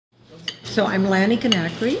So I'm Lani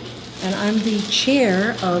Kanakri, and I'm the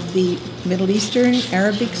chair of the Middle Eastern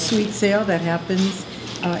Arabic Sweet Sale that happens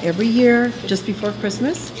every year just before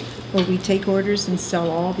Christmas, where we take orders and sell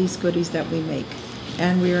all these goodies that we make.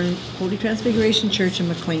 And we're in Holy Transfiguration Church in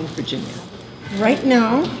McLean, Virginia. Right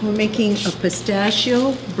now, we're making a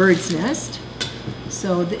pistachio bird's nest.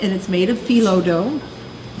 And it's made of phyllo dough,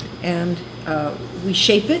 and we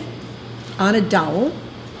shape it on a dowel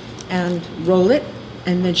and roll it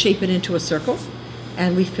and then shape it into a circle,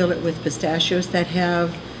 and we fill it with pistachios that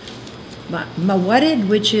have maamoul,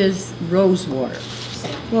 which is rose water.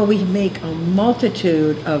 Well, we make a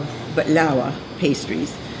multitude of baklava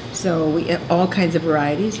pastries. So we have all kinds of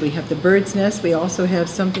varieties. We have the bird's nest. We also have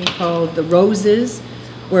something called the roses,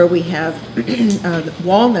 where we have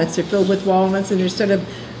walnuts. They're filled with walnuts, and they're sort of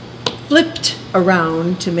flipped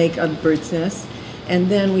around to make a bird's nest. And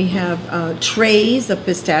then we have trays of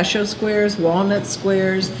pistachio squares, walnut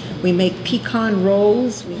squares. We make pecan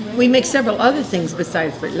rolls. We make several other things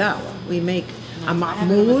besides baklava. We make a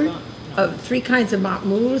maamoul, 3 kinds of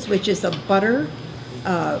maamouls, which is a butter,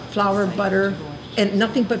 flour butter, and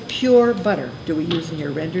nothing but pure butter do we use in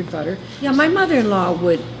here, rendered butter. Yeah, my mother-in-law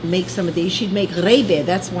would make some of these. She'd make ghraybeh.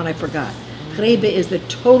 That's one I forgot. Ghraybeh is the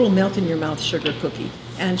total melt-in-your-mouth sugar cookie.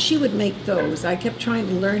 And she would make those. I kept trying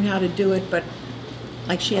to learn how to do it, but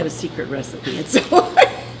like she had a secret recipe, and so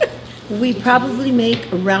we probably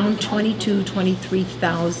make around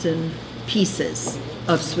 23,000 pieces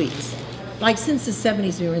of sweets. Like since the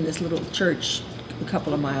 70s, we were in this little church a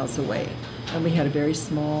couple of miles away, and we had a very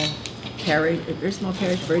small parish,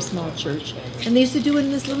 very small church, and they used to do it in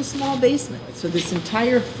this little small basement. So this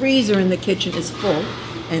entire freezer in the kitchen is full,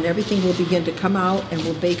 and everything will begin to come out, and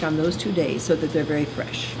we'll bake on those 2 days so that they're very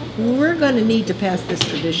fresh. We're going to need to pass this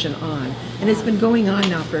tradition on, and it's been going on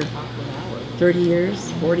now for 30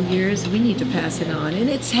 years, 40 years. We need to pass it on, and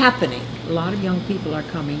it's happening. A lot of young people are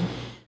coming.